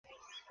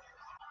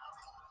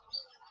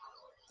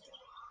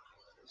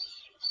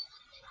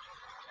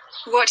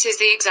What is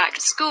the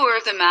exact score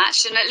of the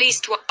match and at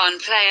least one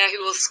player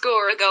who will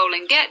score a goal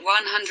and get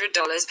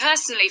 $100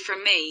 personally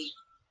from me?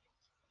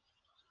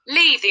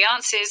 Leave the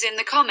answers in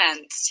the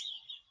comments.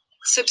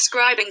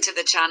 Subscribing to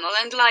the channel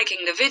and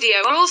liking the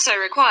video are also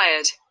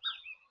required.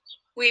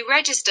 We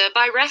register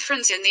by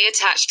reference in the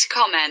attached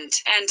comment.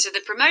 Enter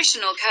the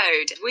promotional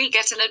code. We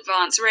get an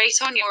advance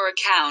rate on your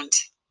account.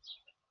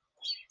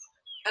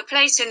 A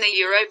place in the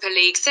Europa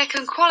League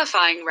second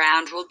qualifying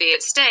round will be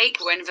at stake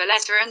when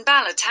Valletta and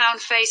Bala Town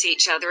face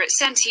each other at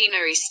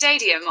Centenary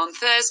Stadium on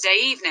Thursday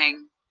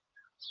evening.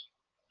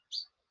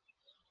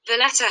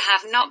 Valletta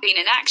have not been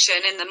in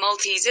action in the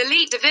Maltese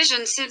Elite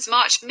Division since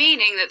March,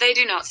 meaning that they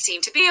do not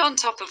seem to be on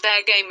top of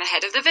their game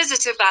ahead of the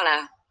visitor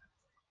Bala.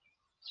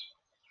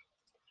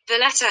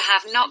 Valletta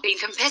have not been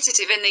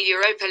competitive in the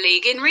Europa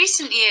League in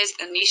recent years,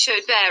 and you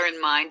should bear in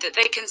mind that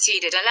they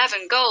conceded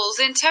 11 goals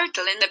in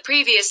total in the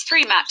previous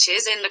 3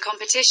 matches in the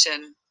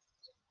competition.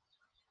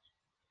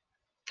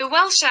 The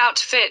Welsh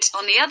outfit,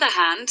 on the other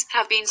hand,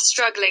 have been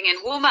struggling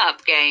in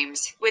warm-up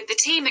games, with the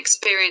team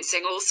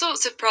experiencing all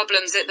sorts of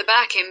problems at the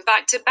back in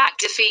back-to-back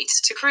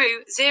defeats to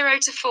Crewe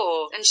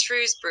 0-4 and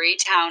Shrewsbury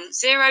Town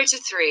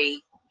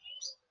 0-3.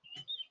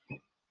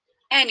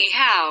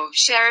 Anyhow,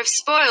 Sheriff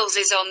Spoils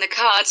is on the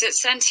cards at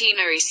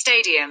Centenary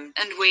Stadium,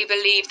 and we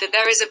believe that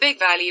there is a big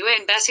value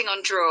in betting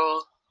on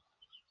draw.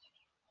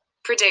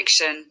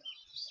 Prediction: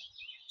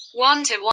 1-1.